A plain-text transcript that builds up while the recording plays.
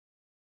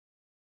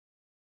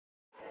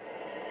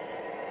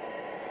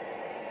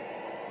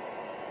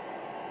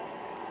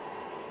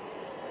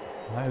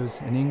I was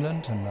in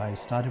England and I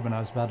started when I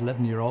was about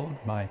 11-year-old.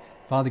 My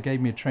father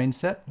gave me a train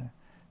set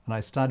and I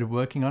started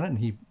working on it, and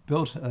he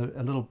built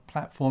a little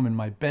platform in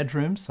my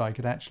bedroom so I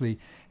could actually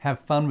have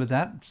fun with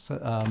that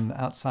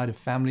outside of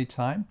family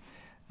time.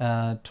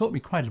 Taught me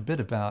quite a bit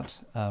about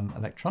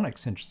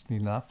electronics,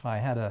 interestingly enough. I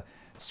had a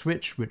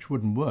switch which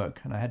wouldn't work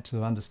and I had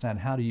to understand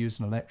how to use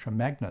an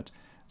electromagnet.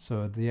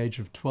 So at the age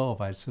of 12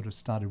 I sort of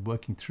started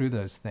working through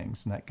those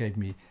things, and that gave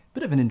me a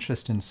bit of an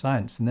interest in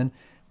science. And then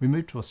we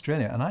moved to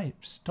Australia and I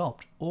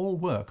stopped all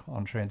work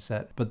on train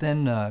set, but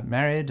then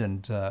married,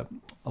 and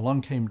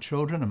along came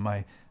children, and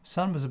my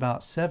son was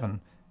about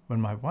 7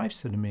 when my wife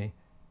said to me,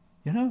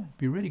 you know, it'd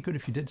be really good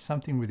if you did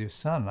something with your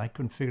son. I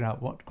couldn't figure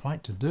out what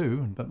quite to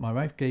do, but my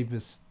wife gave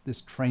us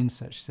this train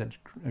set. She said,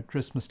 at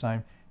Christmas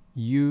time,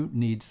 you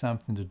need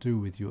something to do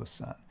with your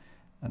son.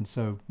 And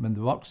so when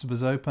the box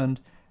was opened,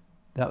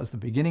 that was the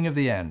beginning of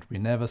the end. We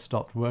never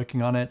stopped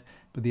working on it,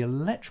 but the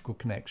electrical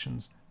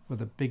connections were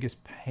the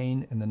biggest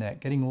pain in the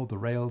neck, getting all the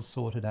rails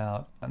sorted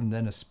out, and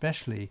then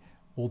especially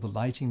all the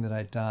lighting that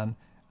I'd done.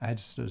 I had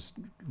to sort of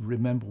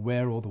remember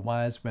where all the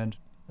wires went.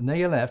 And there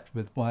you're left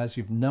with wires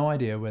you've no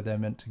idea where they're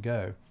meant to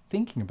go.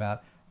 Thinking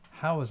about,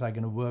 how was I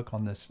going to work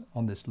on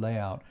this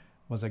layout?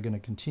 Was I going to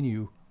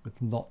continue with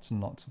lots and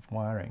lots of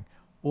wiring,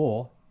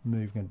 or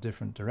moving in a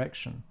different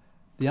direction?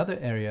 The other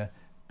area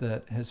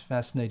that has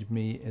fascinated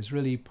me is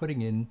really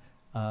putting in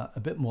a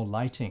bit more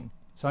lighting.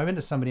 So I went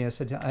to somebody and I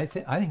said, I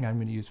think I'm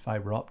going to use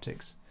fiber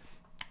optics.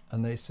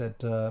 And they said,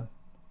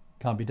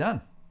 can't be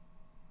done.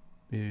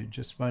 You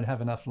just won't have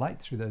enough light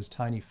through those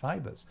tiny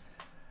fibers.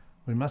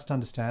 We must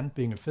understand,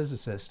 being a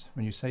physicist,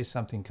 when you say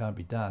something can't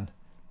be done,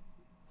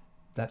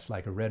 that's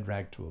like a red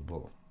rag to a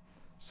bull.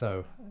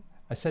 So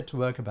I set to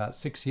work about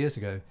 6 years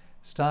ago,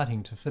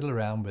 starting to fiddle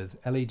around with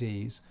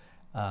LEDs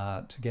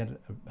to get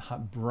a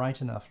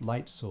bright enough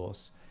light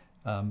source,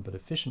 but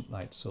efficient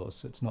light source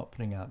so it's not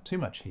putting out too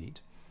much heat,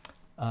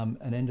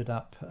 and ended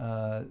up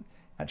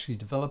actually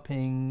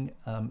developing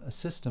a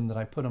system that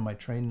I put on my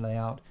train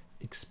layout,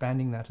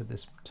 expanding that at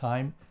this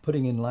time,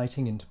 putting in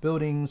lighting into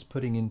buildings,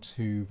 putting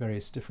into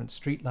various different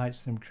street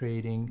lights that I'm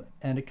creating.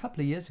 And a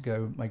couple of years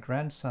ago, my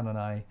grandson and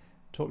I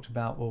talked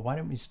about, well, why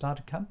don't we start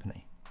a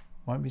company?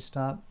 Why don't we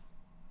start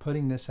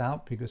putting this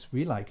out, because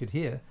we like it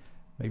here.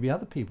 Maybe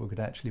other people could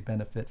actually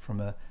benefit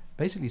from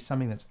basically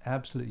something that's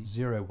absolutely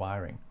zero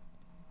wiring.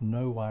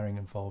 No wiring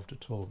involved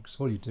at all, because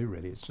all you do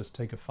really is just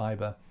take a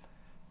fiber,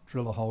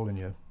 drill a hole in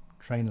your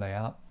train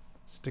layout,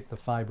 stick the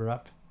fiber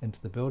up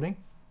into the building.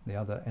 The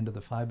other end of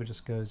the fiber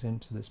just goes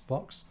into this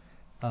box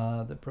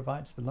that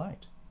provides the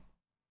light.